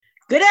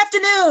Good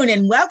afternoon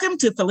and welcome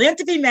to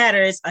Philanthropy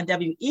Matters on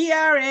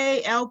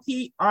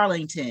WERALP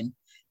Arlington,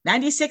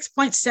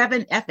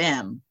 96.7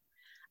 FM.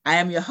 I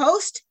am your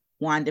host,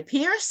 Wanda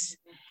Pierce,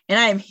 and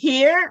I am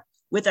here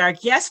with our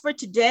guest for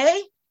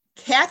today,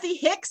 Kathy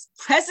Hicks,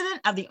 President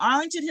of the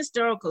Arlington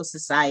Historical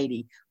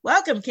Society.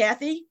 Welcome,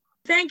 Kathy.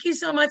 Thank you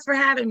so much for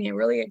having me. I'm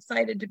really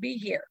excited to be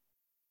here.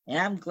 And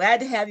I'm glad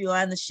to have you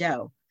on the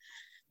show.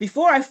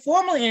 Before I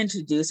formally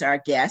introduce our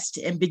guest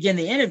and begin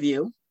the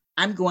interview,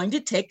 I'm going to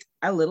take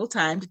a little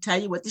time to tell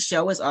you what the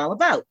show is all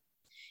about.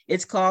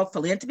 It's called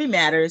Philanthropy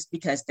Matters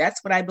because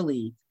that's what I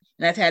believe.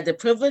 And I've had the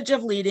privilege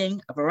of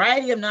leading a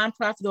variety of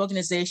nonprofit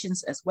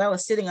organizations as well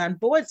as sitting on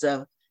boards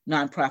of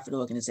nonprofit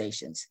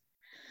organizations.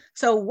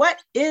 So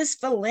what is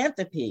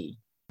philanthropy?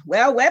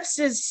 Well,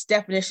 Webster's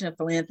definition of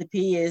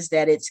philanthropy is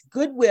that it's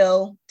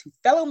goodwill to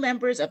fellow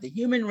members of the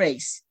human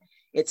race.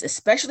 It's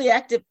especially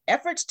active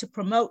efforts to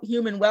promote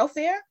human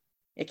welfare.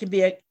 It can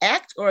be an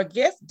act or a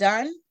gift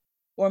done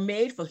or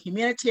made for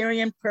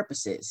humanitarian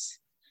purposes.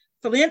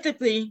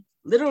 Philanthropy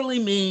literally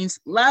means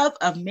love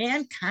of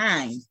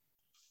mankind.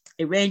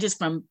 It ranges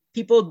from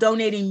people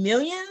donating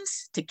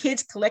millions to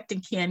kids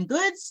collecting canned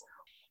goods.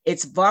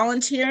 It's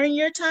volunteering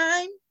your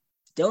time,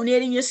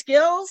 donating your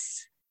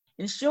skills.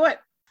 In short,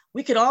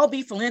 we could all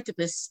be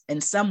philanthropists in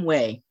some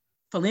way.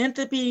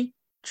 Philanthropy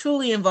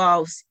truly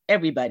involves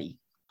everybody.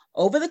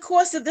 Over the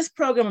course of this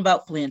program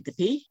about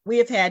philanthropy, we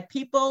have had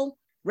people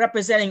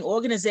representing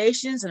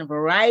organizations in a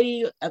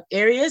variety of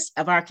areas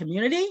of our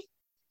community: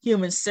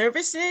 human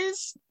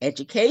services,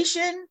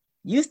 education,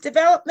 youth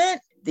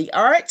development, the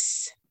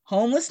arts,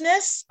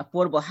 homelessness,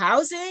 affordable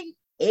housing,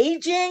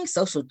 aging,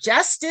 social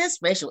justice,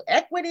 racial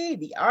equity,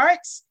 the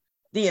arts,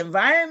 the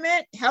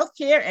environment,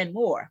 healthcare, and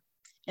more.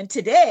 And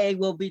today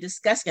we'll be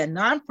discussing a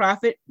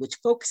nonprofit which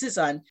focuses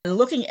on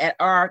looking at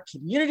our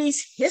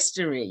community's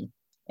history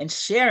and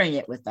sharing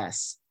it with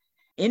us.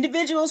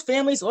 Individuals,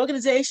 families,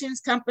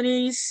 organizations,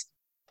 companies,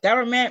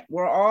 government,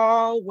 we're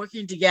all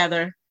working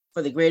together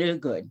for the greater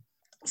good.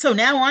 So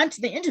now on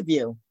to the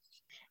interview.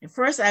 And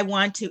first, I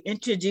want to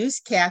introduce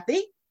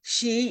Kathy.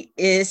 She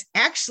is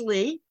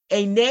actually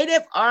a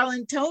native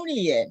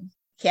Arlingtonian.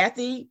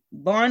 Kathy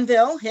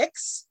Barnville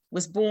Hicks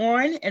was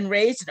born and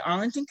raised in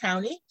Arlington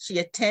County. She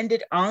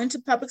attended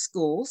Arlington Public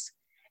Schools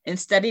and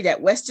studied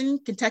at Western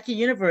Kentucky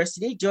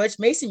University, George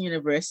Mason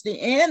University,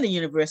 and the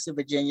University of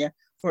Virginia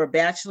for a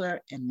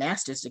bachelor and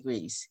master's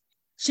degrees.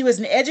 She was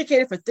an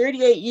educator for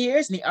 38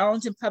 years in the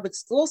Arlington Public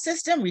School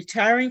system,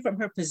 retiring from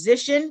her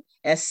position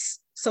as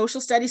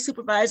social studies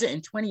supervisor in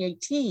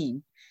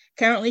 2018.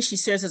 Currently, she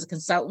serves as a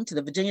consultant to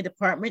the Virginia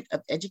Department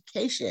of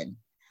Education.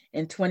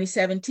 In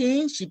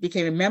 2017, she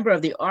became a member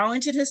of the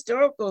Arlington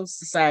Historical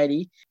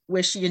Society,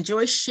 where she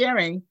enjoys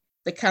sharing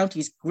the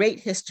county's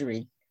great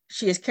history.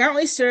 She is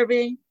currently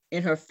serving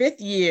in her 5th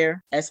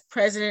year as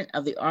president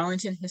of the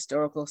Arlington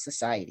Historical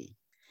Society.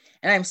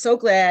 And I'm so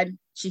glad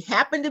she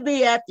happened to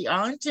be at the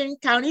Arlington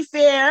County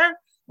Fair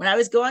when I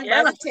was going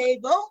by the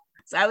table.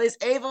 So I was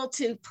able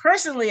to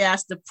personally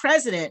ask the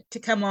president to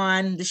come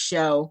on the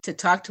show to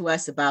talk to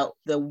us about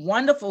the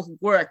wonderful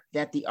work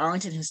that the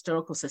Arlington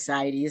Historical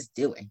Society is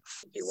doing.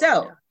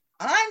 So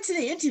on to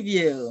the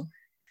interview.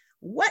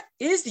 What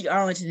is the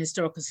Arlington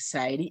Historical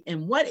Society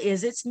and what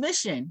is its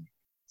mission?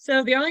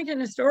 So the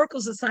Arlington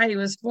Historical Society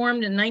was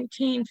formed in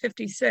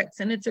 1956,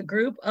 and it's a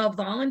group of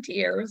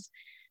volunteers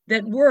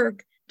that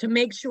work to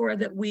make sure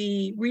that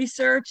we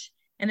research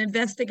and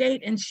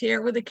investigate and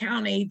share with the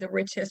county the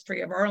rich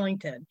history of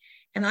Arlington.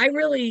 And I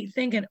really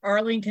think that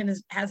Arlington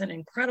has an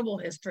incredible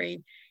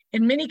history.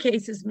 In many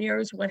cases,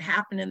 mirrors what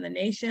happened in the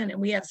nation,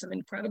 and we have some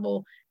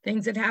incredible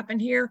things that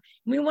happened here.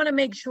 We want to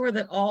make sure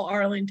that all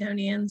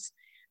Arlingtonians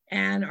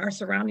and our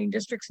surrounding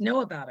districts know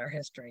about our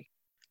history.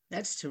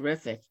 That's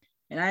terrific.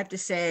 And I have to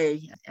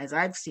say, as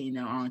I've seen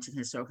the Arlington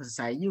Historical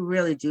Society, you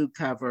really do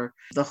cover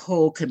the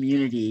whole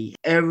community.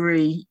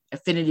 Every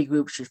affinity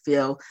group should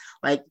feel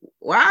like,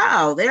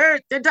 wow,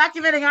 they're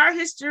documenting our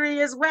history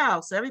as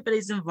well. So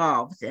everybody's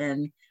involved.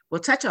 And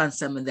we'll touch on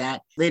some of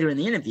that later in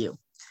the interview.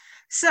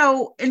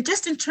 So, and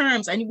just in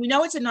terms, we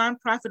know it's a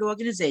nonprofit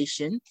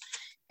organization.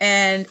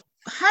 And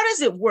how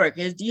does it work?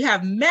 Do you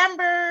have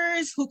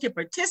members who can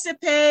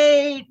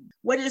participate?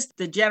 What is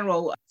the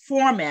general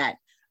format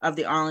of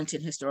the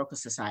Arlington Historical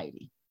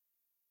Society?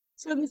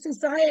 So the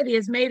society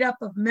is made up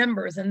of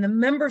members, and the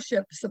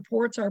membership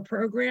supports our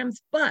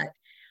programs, but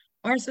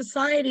our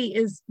society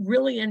is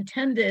really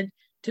intended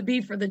to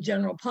be for the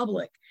general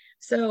public.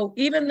 So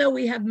even though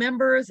we have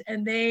members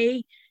and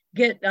they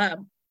get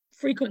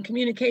frequent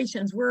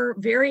communications, we're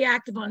very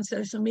active on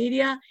social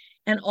media,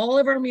 and all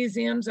of our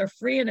museums are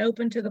free and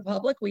open to the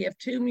public. We have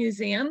 2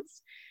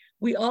 museums.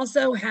 We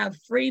also have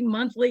free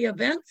monthly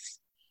events,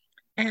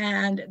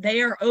 and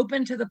they are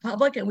open to the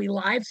public, and we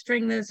live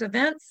stream those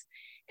events.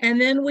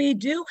 And then we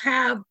do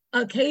have,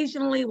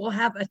 occasionally we'll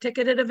have a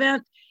ticketed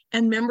event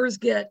and members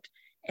get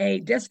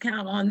a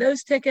discount on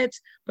those tickets.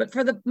 But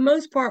for the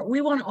most part, we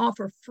want to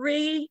offer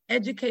free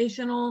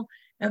educational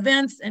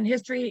events and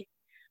history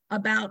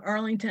about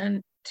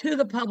Arlington to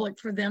the public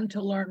for them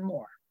to learn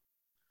more.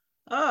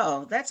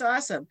 Oh, that's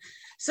awesome.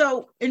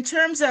 So in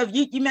terms of,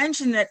 you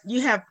mentioned that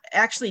you have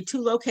actually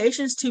two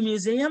locations, two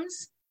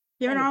museums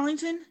here in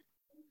Arlington?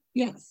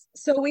 Yes.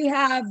 So we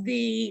have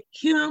the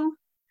Hume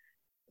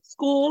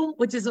School,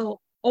 which is the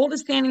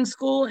oldest standing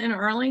school in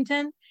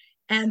Arlington.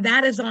 And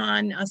that is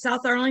on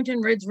South Arlington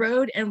Ridge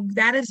Road. And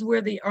that is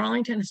where the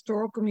Arlington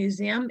Historical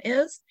Museum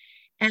is.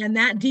 And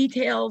that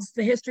details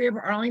the history of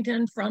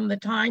Arlington from the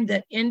time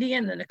that the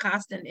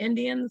Anacostan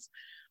Indians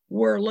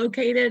were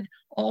located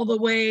all the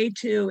way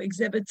to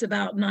exhibits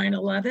about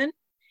 9/11.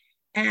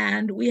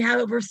 And we have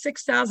over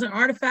 6,000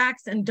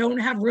 artifacts and don't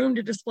have room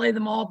to display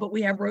them all, but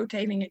we have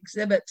rotating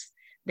exhibits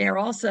there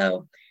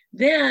also.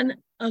 Then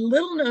a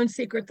little known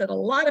secret that a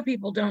lot of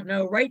people don't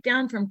know, right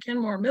down from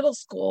Kenmore Middle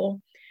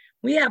School,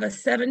 we have a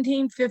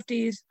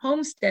 1750s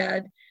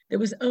homestead that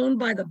was owned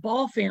by the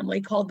Ball family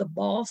called the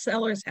Ball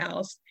Sellers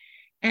House.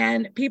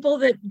 And people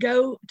that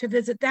go to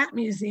visit that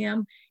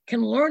museum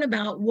can learn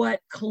about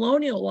what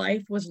colonial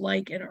life was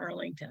like in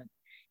Arlington.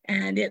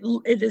 And it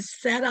is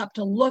set up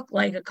to look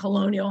like a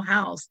colonial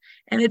house.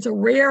 And it's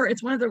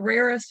one of the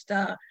rarest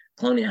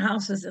colonial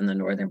houses in the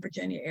Northern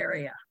Virginia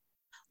area.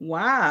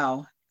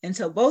 Wow. And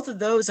so both of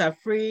those are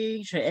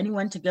free for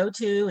anyone to go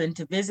to and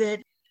to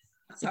visit.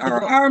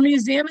 Our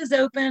museum is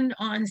open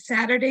on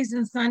Saturdays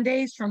and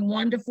Sundays from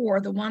 1 to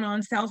 4, the one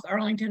on South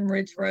Arlington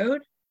Ridge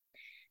Road.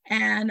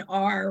 And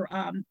our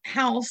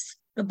house,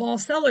 the Ball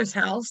Sellers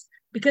House,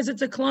 because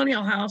it's a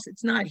colonial house,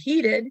 it's not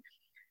heated.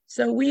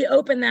 So we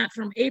open that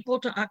from April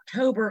to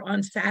October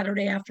on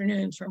Saturday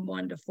afternoons from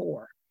 1 to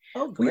 4.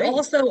 Oh, great. We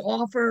also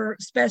offer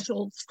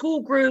special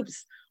school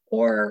groups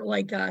or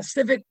like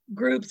civic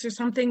groups or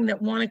something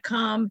that want to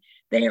come.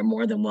 They are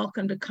more than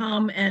welcome to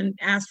come and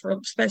ask for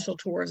special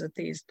tours at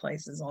these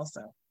places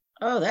also.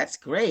 Oh, that's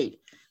great.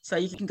 So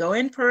you can go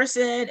in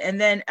person, and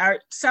then are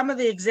some of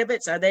the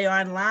exhibits, are they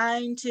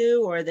online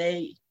too, or are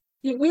they?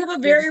 We have a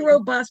very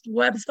robust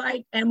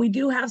website, and we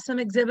do have some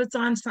exhibits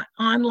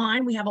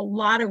online. We have a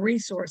lot of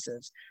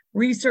resources,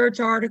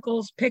 research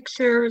articles,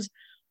 pictures,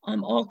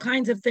 all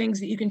kinds of things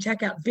that you can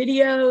check out,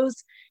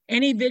 videos,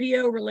 any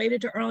video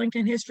related to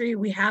Arlington history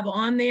we have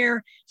on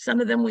there.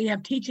 Some of them we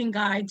have teaching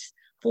guides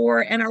for,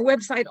 and our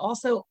website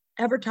also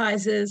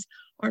advertises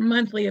our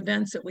monthly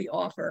events that we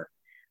offer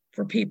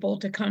for people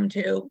to come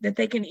to, that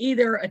they can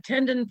either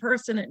attend in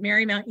person at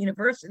Marymount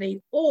University,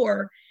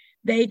 or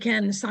they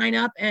can sign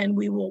up and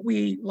we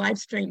live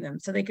stream them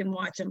so they can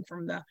watch them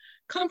from the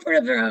comfort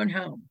of their own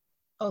home.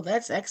 Oh,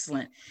 that's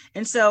excellent.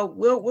 And so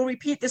we'll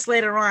repeat this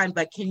later on,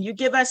 but can you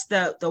give us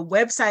the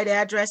website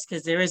address?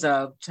 Because there is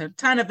a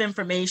ton of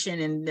information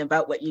and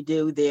about what you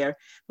do there.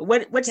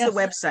 But what's the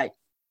website?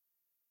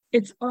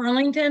 It's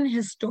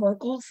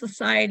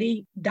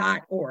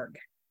arlingtonhistoricalsociety.org.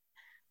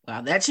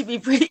 Wow, that should be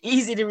pretty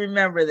easy to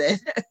remember then.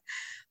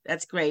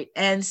 That's great.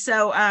 And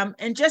so,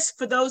 and just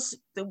for those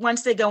that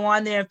once they go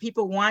on there, if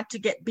people want to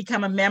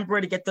become a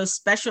member to get those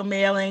special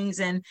mailings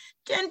and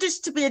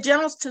just to be a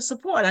general to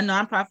support a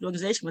nonprofit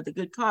organization with a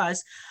good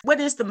cause,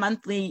 what is the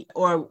monthly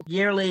or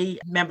yearly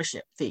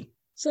membership fee?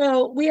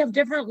 So we have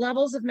different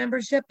levels of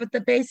membership, but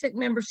the basic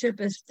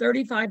membership is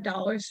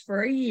 $35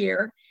 for a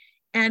year.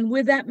 And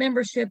with that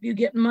membership, you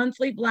get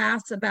monthly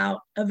blasts about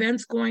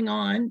events going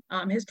on,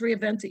 history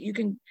events that you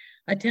can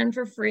attend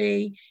for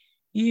free.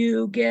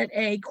 You get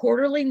a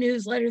quarterly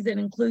newsletter that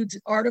includes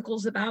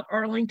articles about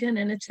Arlington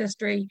and its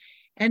history.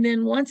 And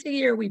then once a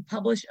year, we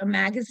publish a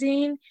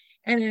magazine,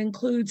 and it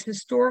includes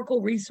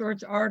historical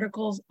research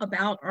articles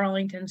about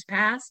Arlington's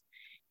past.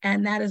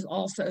 And that is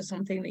also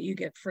something that you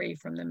get free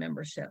from the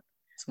membership.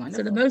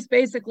 So the most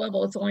basic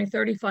level, it's only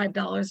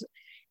 $35.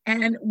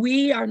 And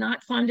we are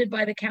not funded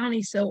by the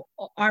county. So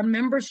our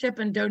membership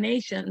and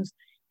donations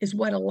is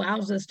what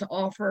allows us to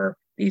offer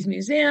these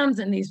museums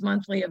and these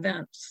monthly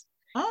events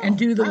and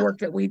do the work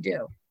that we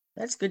do.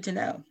 That's good to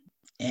know.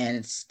 And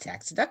it's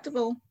tax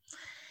deductible.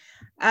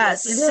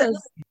 Yes, it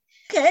is.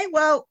 Okay,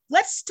 well,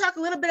 let's talk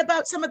a little bit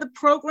about some of the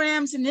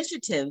programs,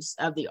 initiatives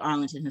of the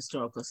Arlington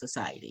Historical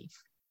Society.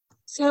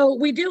 So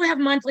we do have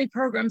monthly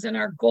programs, and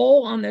our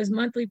goal on those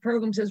monthly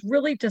programs is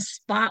really to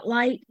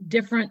spotlight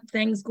different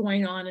things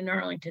going on in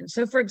Arlington.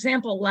 So for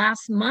example,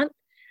 last month,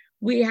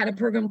 we had a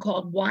program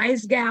called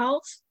Wise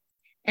Gals,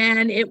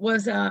 and it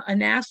was a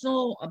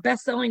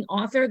best-selling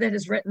author that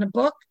has written a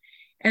book,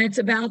 and it's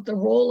about the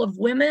role of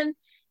women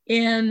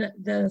in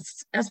the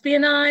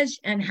espionage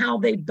and how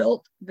they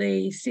built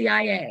the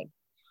CIA.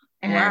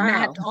 And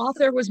that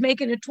author was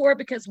making a tour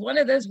because one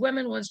of those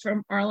women was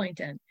from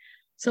Arlington.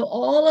 So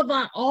all of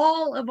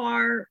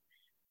our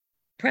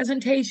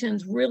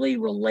presentations really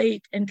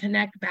relate and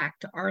connect back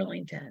to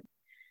Arlington.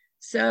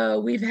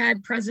 So we've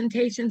had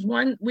presentations.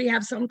 We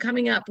have some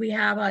coming up. We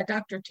have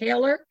Dr.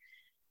 Taylor,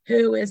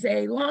 who is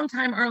a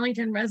longtime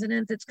Arlington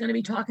resident that's going to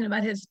be talking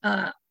about his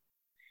I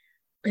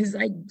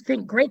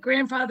think,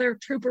 great-grandfather,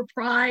 Trooper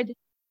Pride,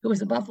 who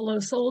was a Buffalo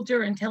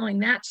soldier, and telling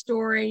that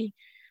story.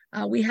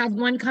 We have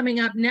one coming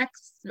up in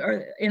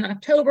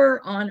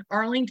October on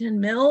Arlington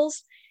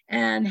Mills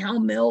and how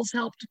mills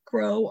helped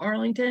grow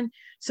Arlington.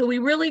 So we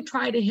really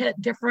try to hit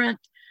different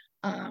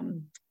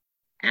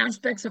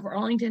aspects of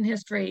Arlington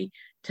history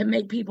to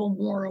make people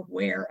more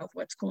aware of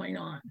what's going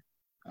on.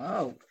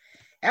 Oh,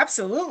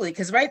 absolutely.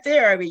 Because right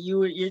there, I mean,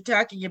 you're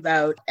talking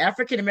about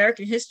African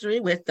American history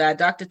with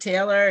Dr.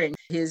 Taylor and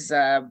his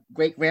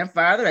great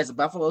grandfather as a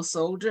Buffalo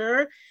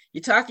Soldier.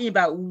 You're talking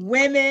about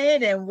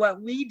women and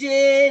what we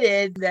did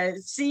and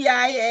the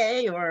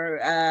CIA or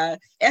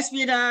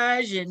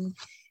espionage, and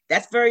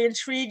that's very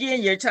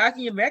intriguing. You're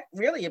talking about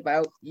really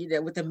about,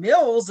 with the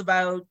mills,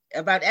 about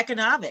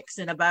economics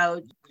and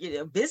about,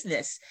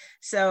 business.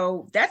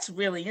 So that's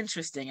really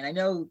interesting. And I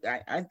know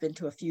I've been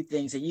to a few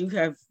things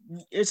and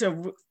it's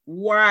a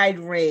wide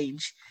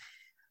range.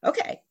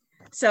 Okay.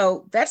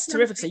 So that's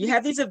terrific. So you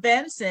have these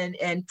events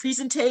and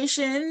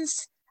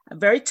presentations,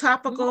 very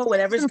topical,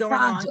 whatever's going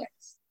on.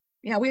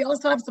 Yeah, we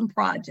also have some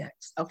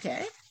projects.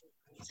 Okay.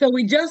 So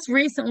we just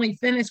recently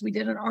finished, we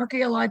did an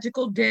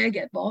archaeological dig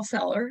at Ball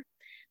Cellar,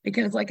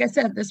 because like I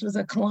said, this was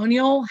a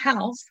colonial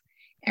house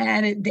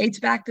and it dates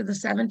back to the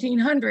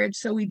 1700s.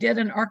 So we did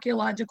an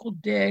archaeological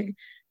dig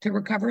to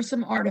recover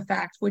some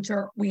artifacts, which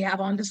we have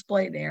on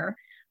display there.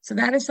 So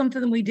that is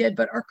something that we did.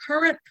 But our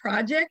current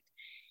project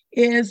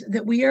is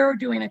that we are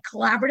doing a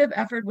collaborative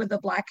effort with the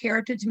Black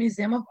Heritage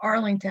Museum of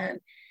Arlington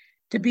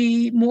to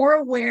be more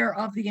aware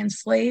of the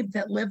enslaved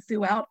that lived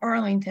throughout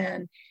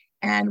Arlington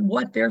and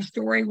what their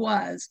story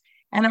was.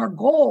 And our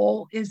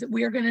goal is that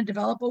we are going to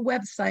develop a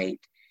website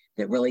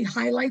that really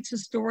highlights the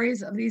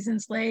stories of these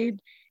enslaved.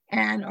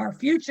 And our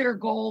future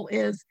goal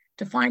is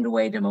to find a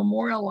way to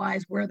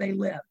memorialize where they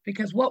live.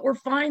 Because what we're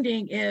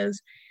finding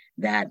is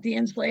that the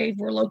enslaved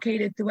were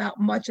located throughout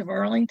much of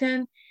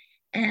Arlington.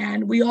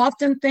 And we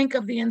often think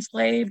of the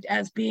enslaved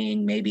as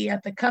being maybe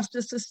at the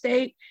Custis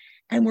Estate.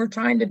 And we're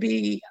trying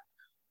to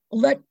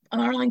let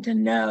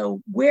Arlington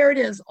know where it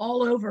is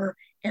all over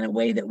in a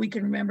way that we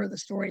can remember the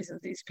stories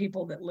of these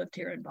people that lived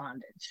here in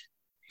bondage.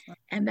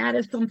 And that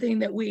is something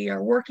that we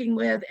are working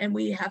with. And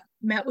we have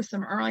met with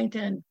some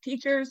Arlington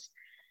teachers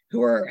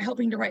who are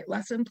helping to write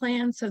lesson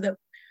plans so that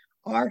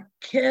our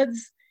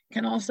kids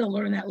can also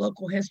learn that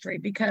local history.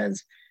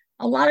 Because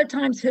a lot of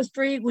times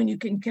history, when you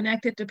can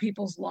connect it to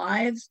people's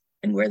lives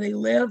and where they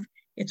live,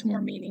 it's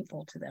more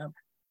meaningful to them.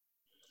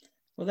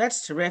 Well,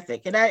 that's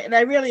terrific. And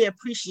I really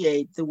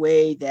appreciate the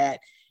way that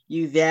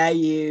you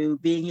value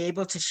being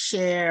able to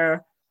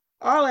share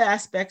all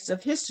aspects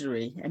of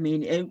history. I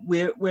mean,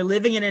 we're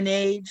living in an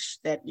age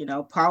that,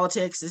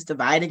 politics is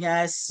dividing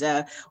us,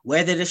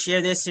 whether to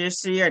share this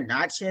history or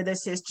not share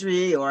this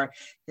history, or,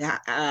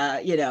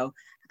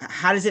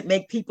 how does it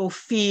make people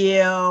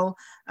feel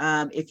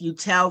if you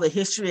tell the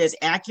history as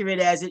accurate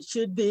as it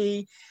should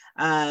be.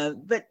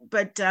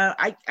 But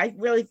I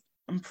really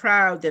am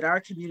proud that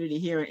our community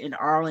here in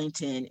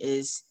Arlington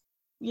is,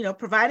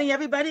 providing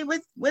everybody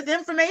with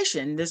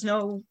information. There's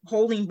no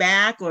holding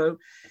back, or,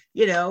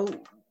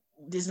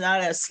 there's not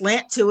a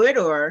slant to it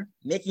or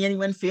making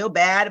anyone feel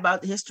bad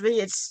about the history.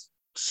 It's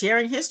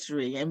sharing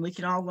history, and we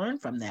can all learn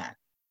from that.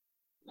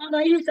 Well,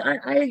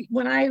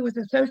 when I was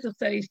a social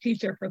studies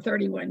teacher for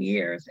 31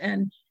 years,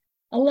 and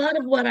a lot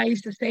of what I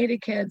used to say to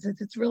kids is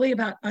it's really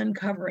about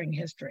uncovering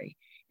history.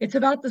 It's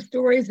about the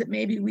stories that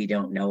maybe we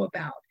don't know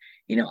about.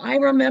 I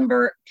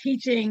remember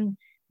teaching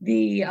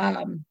the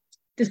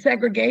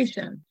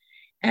desegregation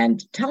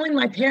and telling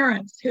my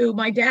parents, who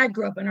my dad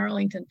grew up in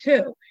Arlington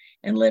too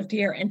and lived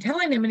here, and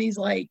telling him, and he's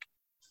like,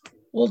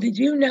 well, did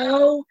you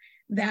know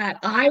that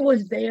I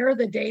was there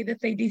the day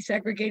that they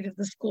desegregated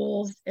the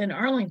schools in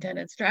Arlington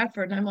at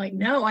Stratford? And I'm like,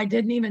 no, I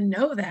didn't even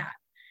know that,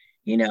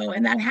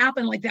 and that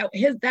happened like that.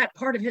 That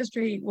part of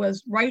history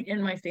was right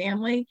in my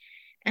family.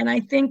 And I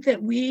think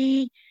that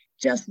we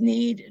just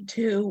need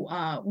to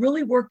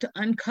really work to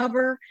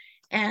uncover.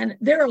 And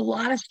there are a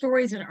lot of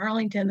stories in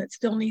Arlington that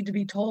still need to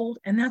be told.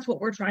 And that's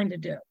what we're trying to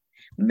do.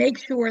 Make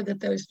sure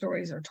that those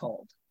stories are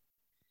told.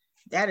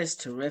 That is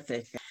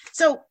terrific.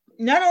 So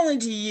not only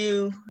do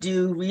you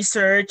do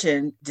research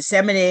and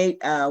disseminate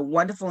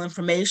wonderful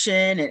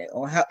information,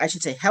 or I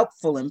should say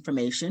helpful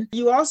information,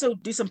 you also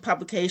do some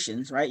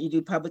publications, right? You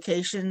do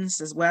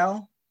publications as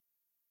well?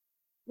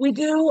 We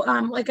do,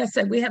 like I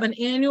said, we have an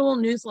annual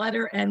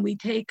newsletter, and we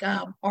take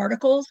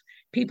articles,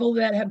 people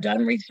that have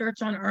done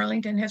research on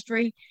Arlington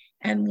history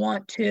and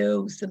want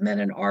to submit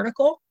an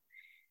article.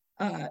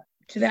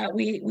 To that,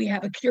 we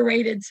have a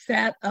curated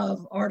set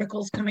of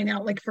articles coming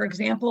out. Like, for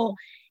example,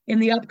 in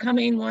the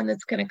upcoming one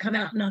that's going to come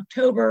out in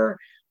October,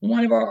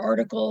 one of our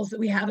articles that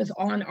we have is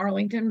on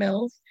Arlington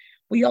Mills.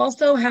 We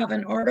also have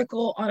an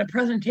article on a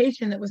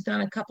presentation that was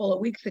done a couple of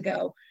weeks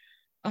ago.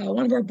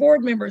 One of our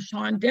board members,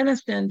 Sean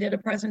Denniston, did a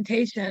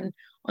presentation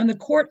on the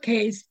court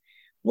case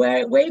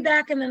where way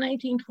back in the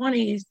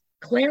 1920s,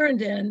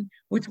 Clarendon,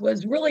 which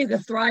was really the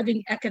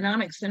thriving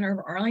economic center of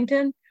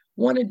Arlington,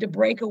 wanted to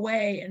break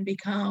away and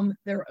become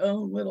their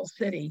own little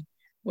city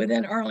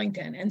within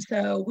Arlington. And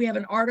so we have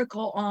an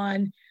article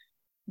on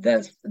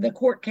the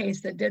court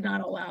case that did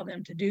not allow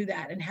them to do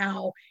that, and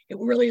how it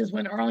really is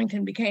when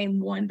Arlington became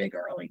one big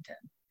Arlington.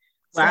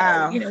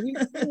 Wow. So, we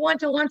want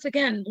to once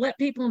again let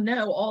people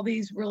know all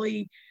these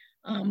really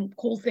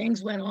cool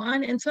things went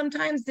on. And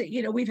sometimes that,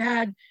 we've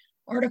had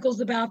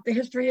articles about the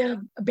history of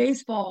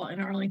baseball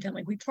in Arlington.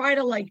 Like we try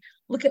to like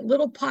look at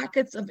little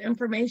pockets of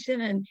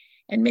information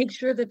and make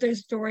sure that those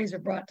stories are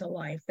brought to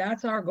life.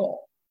 That's our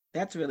goal.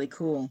 That's really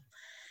cool.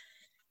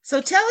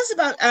 So tell us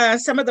about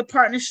some of the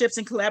partnerships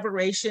and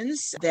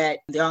collaborations that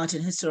the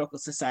Arlington Historical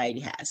Society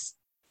has.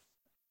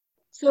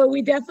 So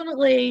we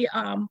definitely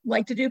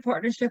like to do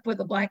partnership with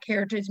the Black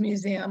Heritage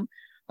Museum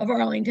of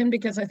Arlington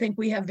because I think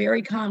we have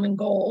very common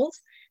goals.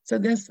 So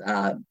this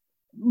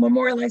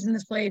memorializing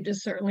this play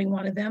is certainly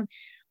one of them.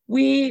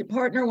 We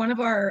partner, one of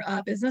our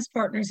business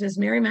partners is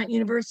Marymount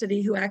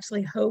University, who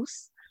actually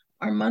hosts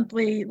our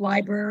monthly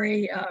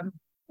library.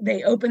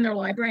 They open their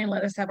library and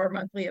let us have our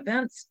monthly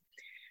events.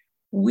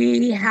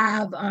 We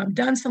have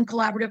done some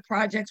collaborative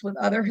projects with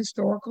other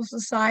historical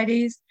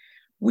societies.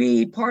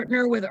 We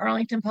partner with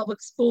Arlington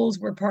Public Schools.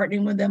 We're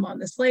partnering with them on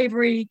the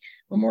slavery,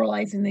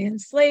 memorializing the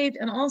enslaved,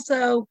 and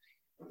also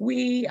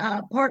we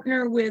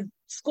partner with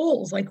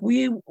schools. Like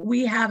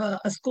we have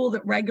a school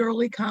that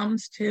regularly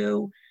comes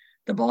to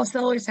the Ball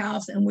Sellers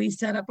House, and we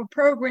set up a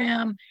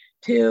program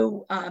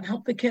to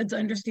help the kids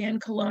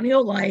understand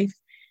colonial life.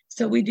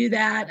 So we do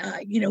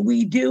that.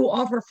 We do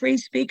offer free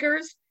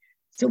speakers.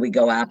 So we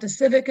go out to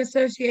civic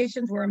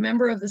associations. We're a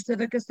member of the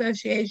civic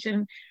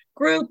association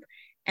group,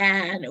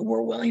 and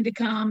we're willing to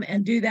come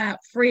and do that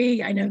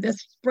free. I know this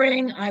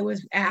spring I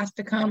was asked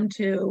to come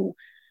to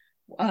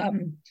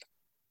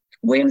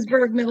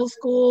Williamsburg Middle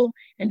School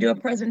and do a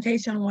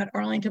presentation on what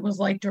Arlington was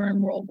like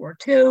during World War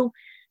II.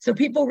 So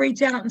people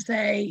reach out and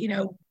say,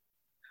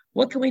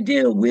 what can we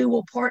do? We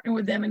will partner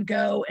with them and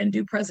go and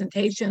do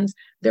presentations.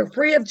 They're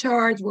free of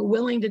charge. We're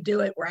willing to do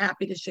it. We're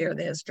happy to share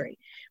the history.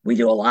 We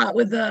do a lot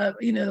with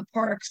the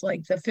parks,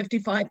 like the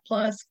 55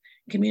 plus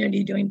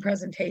community, doing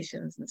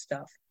presentations and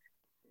stuff.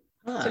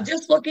 So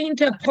just looking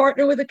to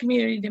partner with the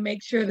community to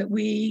make sure that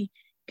we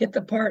get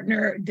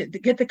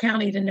the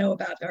county to know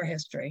about our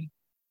history.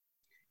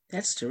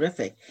 That's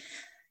terrific.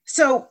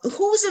 So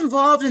who's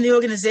involved in the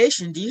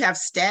organization? Do you have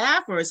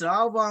staff or is it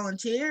all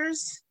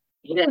volunteers?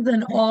 It is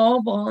an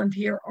all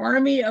volunteer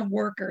army of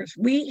workers.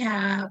 We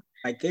have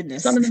my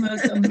goodness, some of the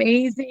most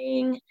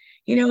amazing,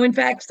 in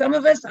fact, some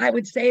of us, I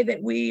would say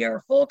that we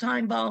are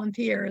full-time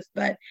volunteers,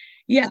 but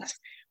yes,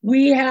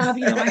 we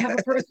have, I have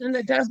a person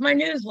that does my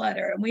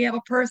newsletter, and we have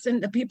a person,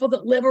 the people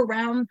that live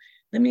around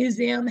the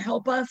museum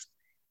help us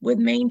with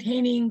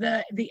maintaining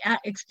the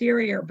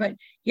exterior. But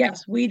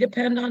yes, we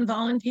depend on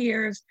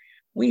volunteers.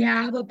 We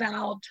have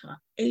about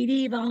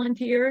 80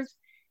 volunteers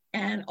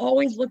and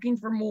always looking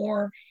for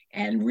more.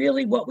 And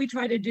really what we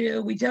try to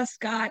do, we just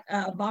got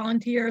a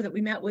volunteer that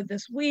we met with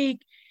this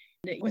week.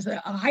 It was a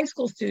high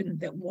school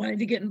student that wanted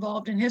to get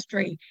involved in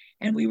history.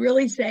 And we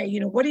really say,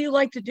 what do you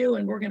like to do?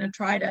 And we're going to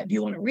try to, do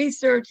you want to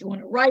research? Do you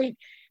want to write?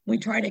 We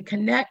try to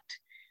connect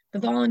the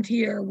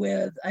volunteer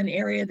with an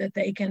area that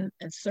they can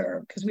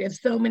serve, because we have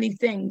so many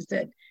things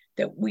that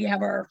we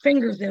have our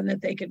fingers in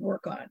that they could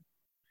work on.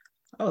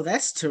 Oh,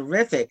 that's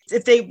terrific.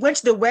 If they went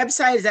to the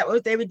website, is that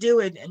what they would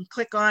do and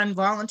click on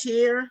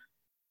volunteer?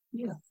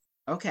 Yeah.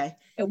 Okay.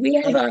 We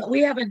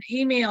have an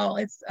email.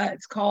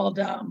 It's called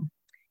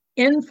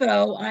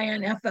info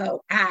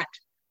at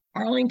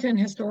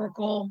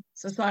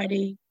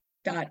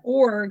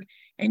arlingtonhistoricalsociety.org,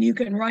 and you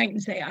can write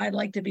and say, I'd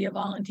like to be a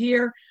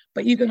volunteer.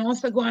 But you can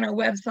also go on our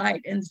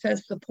website and it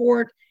says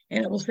support,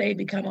 and it will say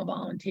become a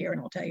volunteer, and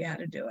it'll tell you how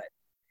to do it.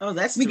 Oh,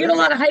 that's we terrific. Get a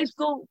lot of high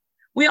school.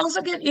 We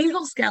also get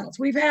Eagle Scouts.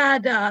 We've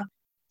had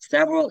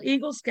several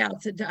Eagle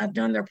Scouts that have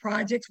done their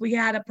projects. We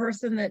had a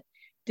person that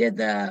did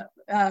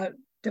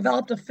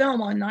developed a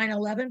film on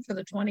 9/11 for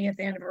the 20th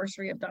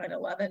anniversary of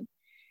 9/11.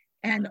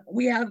 And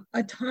we have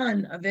a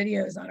ton of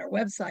videos on our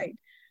website,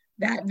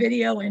 that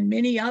video and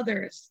many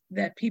others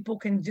that people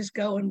can just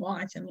go and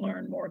watch and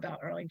learn more about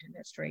Arlington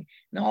history.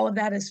 And all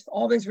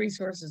those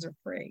resources are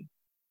free.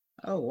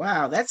 Oh,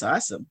 wow. That's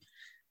awesome.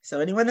 So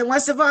anyone that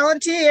wants to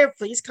volunteer,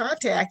 please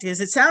contact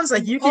us. It sounds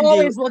like you can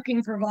always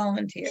looking for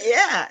volunteers.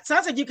 Yeah, it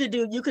sounds like you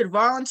could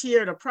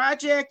volunteer at a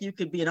project. You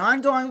could be an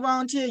ongoing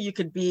volunteer. You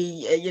could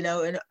be,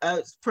 a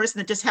person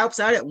that just helps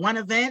out at one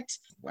event.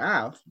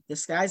 Wow, the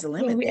sky's the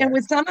limit. And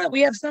with we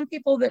have some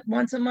people that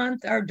once a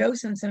month are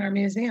docents in our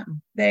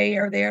museum. They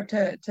are there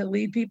to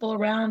lead people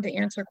around, to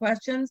answer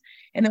questions.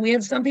 And then we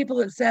have some people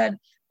that said,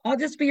 I'll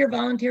just be your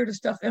volunteer to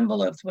stuff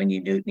envelopes when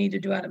you do need to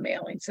do out a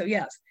mailing. So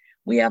yes.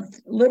 We have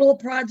little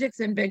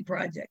projects and big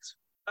projects.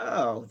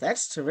 Oh,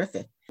 that's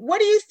terrific. What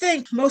do you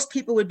think most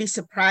people would be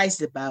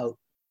surprised about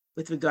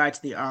with regard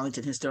to the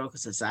Arlington Historical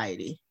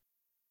Society?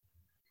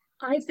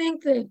 I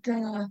think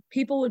that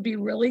people would be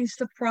really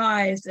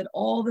surprised at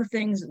all the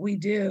things that we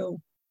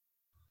do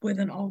with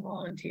an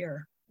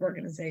all-volunteer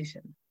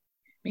organization.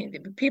 I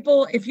mean,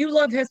 people, if you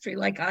love history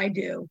like I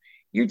do,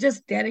 you're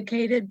just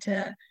dedicated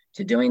to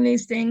doing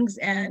these things.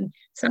 And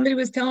somebody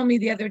was telling me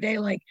the other day,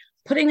 like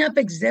putting up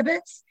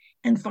exhibits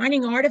and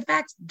finding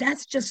artifacts,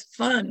 that's just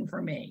fun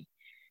for me.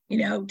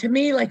 To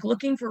me, like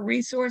looking for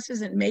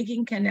resources and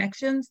making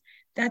connections,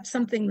 that's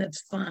something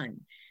that's fun.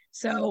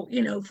 So,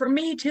 for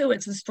me too,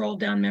 it's a stroll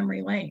down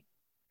memory lane.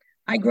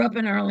 I grew up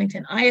in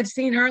Arlington. I have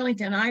seen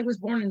Arlington. I was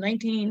born in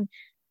 1956,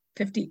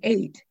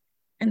 1958.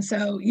 And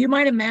so you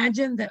might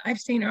imagine that I've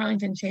seen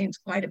Arlington change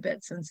quite a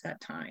bit since that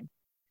time.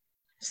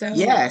 So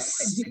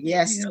Yes,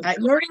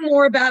 learning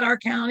more about our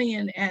county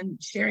and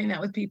sharing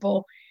that with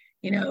people,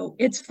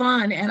 it's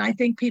fun. And I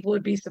think people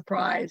would be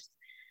surprised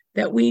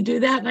that we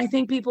do that. And I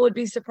think people would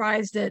be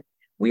surprised that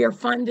we are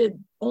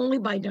funded only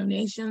by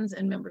donations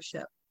and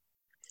membership.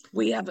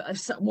 We have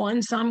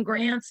some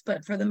grants,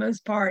 but for the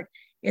most part,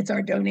 it's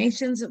our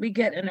donations that we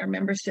get and our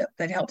membership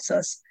that helps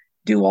us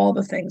do all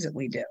the things that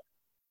we do.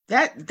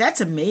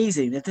 That's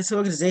amazing that this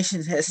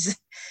organization has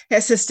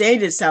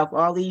sustained itself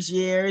all these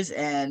years,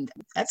 and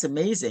that's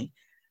amazing.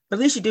 But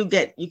at least you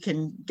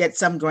can get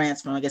some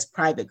grants from, I guess,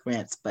 private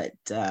grants. But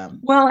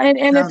well,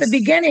 and at the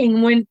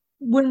beginning,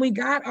 when we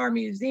got our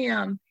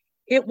museum,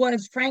 it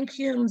was Frank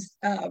Hume's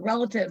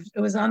relative. It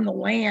was on the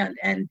land,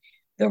 and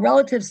the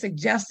relative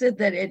suggested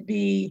that it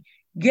be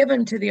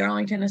given to the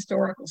Arlington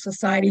Historical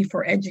Society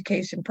for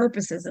education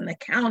purposes, and the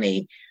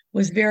county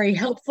was very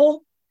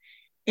helpful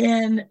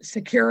in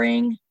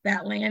securing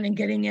that land and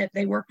getting it.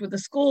 They worked with the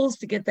schools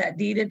to get that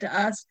deeded to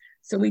us.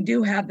 So we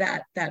do have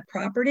that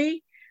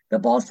property. The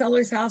Ball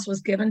Sellers house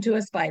was given to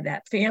us by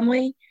that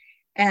family.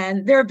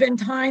 And there have been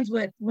times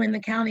when the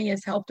county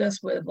has helped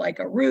us with like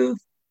a roof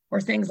or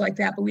things like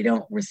that, but we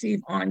don't receive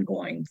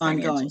ongoing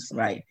support.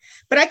 Right.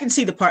 But I can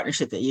see the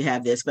partnership that you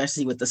have there,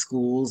 especially with the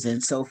schools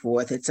and so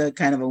forth. It's a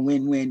kind of a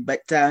win-win,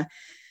 but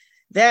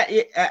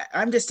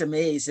I'm just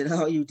amazed at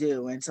all you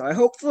do. And so I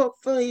hope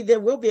hopefully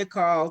there will be a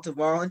call to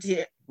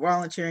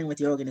volunteering with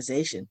the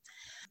organization.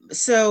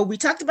 So we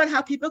talked about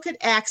how people could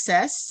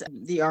access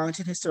the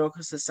Arlington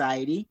Historical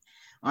Society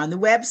on the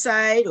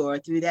website or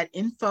through that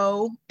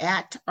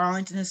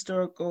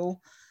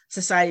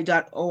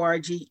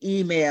info@arlingtonhistoricalsociety.org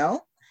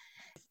email.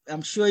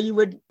 I'm sure you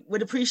would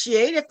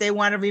appreciate if they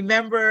want to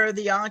remember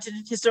the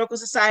Arlington Historical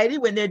Society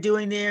when they're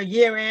doing their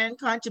year-end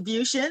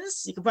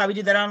contributions. You can probably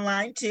do that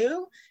online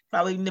too,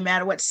 probably no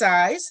matter what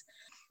size.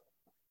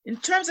 In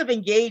terms of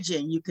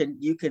engaging, you can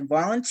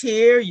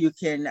volunteer, you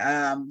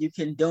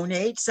can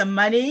donate some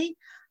money.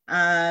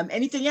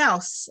 Anything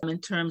else in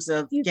terms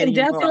of you getting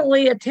can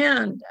definitely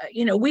attend.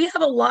 We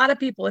have a lot of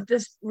people at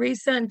this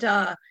recent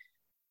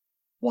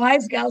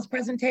Wives Gals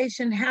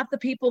presentation. Half the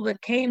people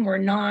that came were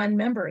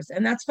non-members,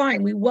 and that's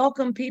fine. We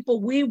welcome people.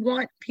 We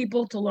want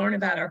people to learn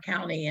about our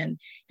county and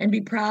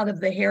be proud of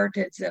the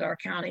heritage that our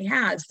county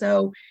has.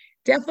 So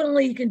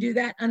definitely you can do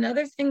that.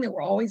 Another thing that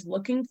we're always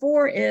looking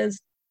for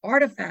is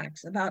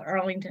artifacts about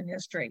Arlington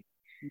history.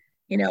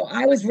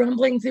 I was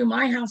rumbling through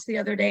my house the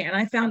other day and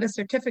I found a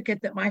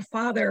certificate that my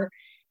father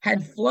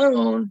had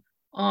flown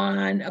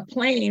on a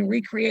plane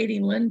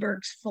recreating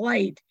Lindbergh's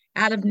flight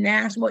out of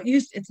National.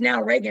 It's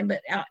now Reagan,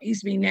 but it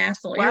used to be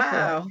National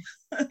Airport.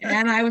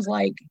 And I was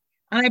like,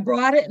 and I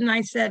brought it and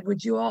I said,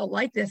 would you all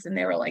like this? And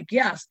they were like,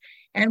 yes.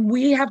 And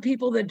we have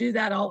people that do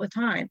that all the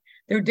time.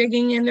 They're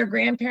digging in their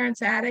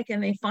grandparents' attic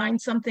and they find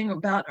something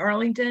about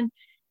Arlington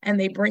and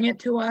they bring it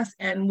to us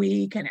and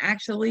we can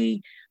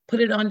actually put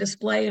it on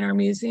display in our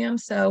museum.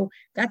 So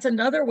that's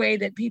another way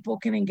that people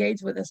can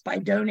engage with us, by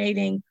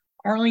donating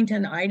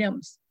Arlington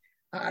items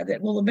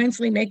that will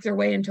eventually make their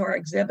way into our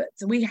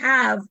exhibits. We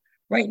have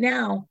right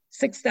now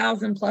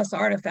 6,000 plus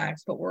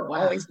artifacts, but we're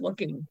always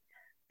looking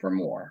for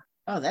more.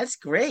 Oh, that's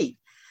great.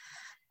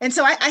 And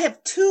so I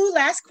have two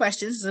last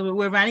questions. So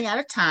we're running out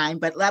of time,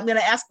 but I'm going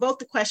to ask both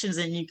the questions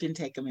and you can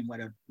take them in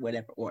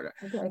whatever order.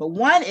 Okay. But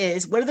one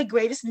is, what are the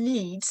greatest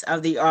needs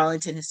of the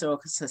Arlington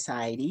Historical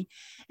Society?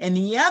 And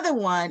the other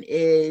one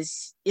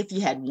is, if you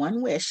had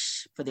one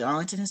wish for the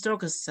Arlington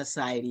Historical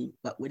Society,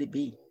 what would it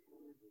be?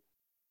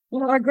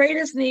 Well, our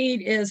greatest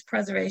need is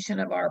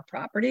preservation of our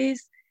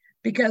properties,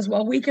 because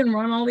while we can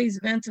run all these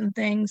events and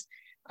things,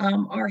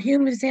 our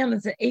Hume Museum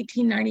is an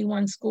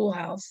 1891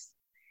 schoolhouse.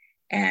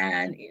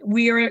 And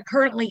we are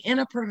currently in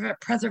a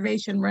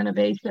preservation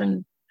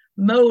renovation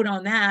mode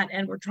on that.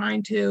 And we're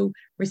trying to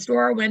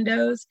restore our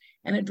windows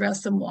and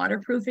address some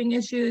waterproofing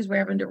issues. We're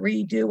having to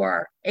redo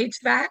our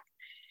HVAC.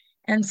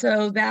 And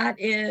so that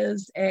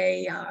is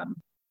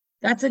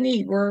that's a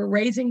need. We're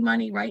raising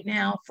money right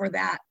now for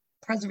that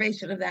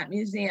preservation of that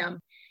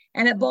museum.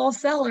 And at Ball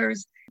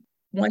Sellers,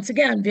 once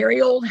again,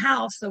 very old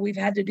house. So we've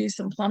had to do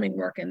some plumbing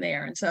work in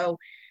there. And so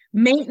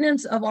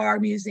maintenance of our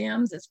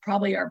museums is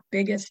probably our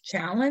biggest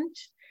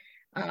challenge.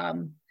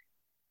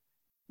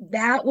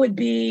 That would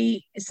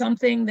be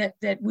something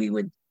that we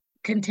would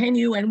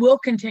continue and will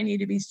continue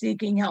to be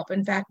seeking help.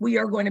 In fact, we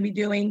are going to be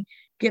doing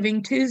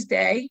Giving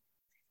Tuesday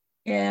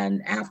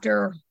and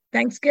after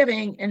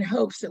Thanksgiving in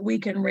hopes that we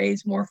can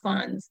raise more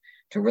funds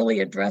to really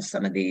address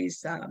some of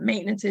these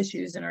maintenance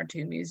issues in our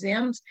two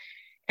museums.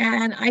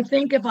 And I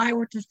think if I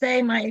were to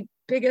say my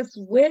biggest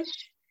wish,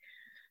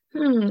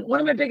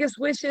 one of my biggest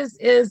wishes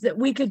is that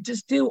we could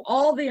just do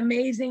all the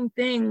amazing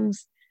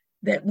things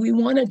that we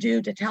want to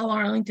do to tell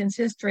Arlington's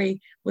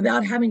history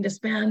without having to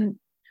spend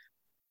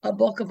a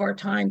bulk of our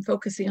time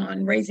focusing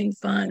on raising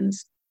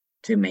funds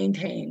to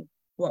maintain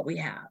what we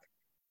have.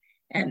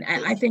 And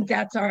I think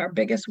that's our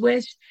biggest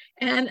wish.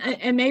 And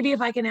maybe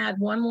if I can add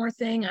one more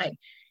thing,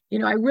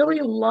 I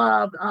really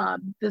love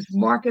this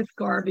Marcus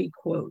Garvey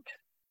quote.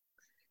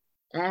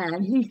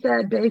 And he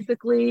said,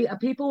 basically, a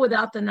people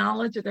without the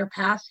knowledge of their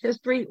past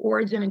history,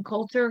 origin, and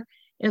culture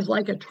is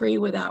like a tree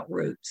without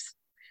roots.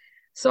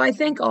 So I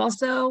think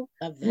also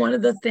one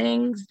of the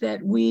things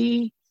that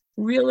we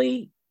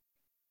really,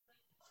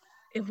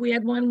 if we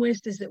had one wish,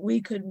 is that we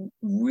could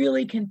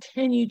really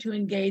continue to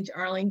engage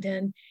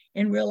Arlington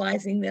in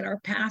realizing that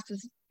our past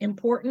is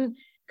important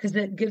because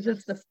it gives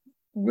us the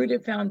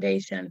rooted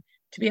foundation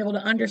to be able to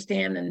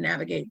understand and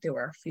navigate through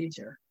our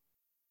future.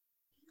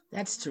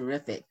 That's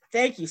terrific.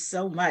 Thank you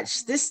so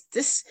much. This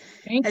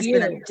Thank has you.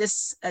 been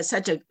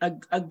such a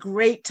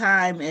great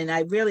time, and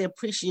I really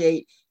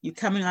appreciate you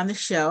coming on the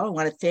show. I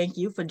want to thank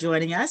you for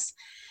joining us.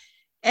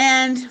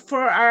 And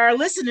for our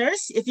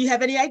listeners, if you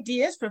have any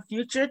ideas for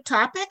future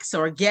topics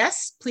or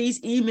guests,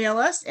 please email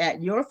us at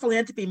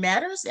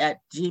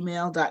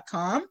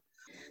yourphilanthropymatters@gmail.com.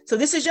 So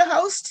this is your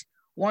host,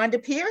 Wanda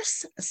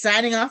Pierce,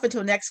 signing off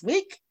until next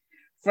week.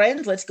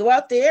 Friends, let's go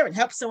out there and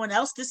help someone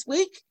else this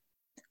week,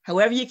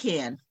 however you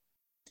can.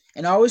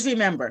 And always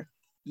remember,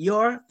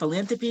 your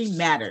philanthropy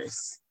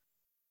matters.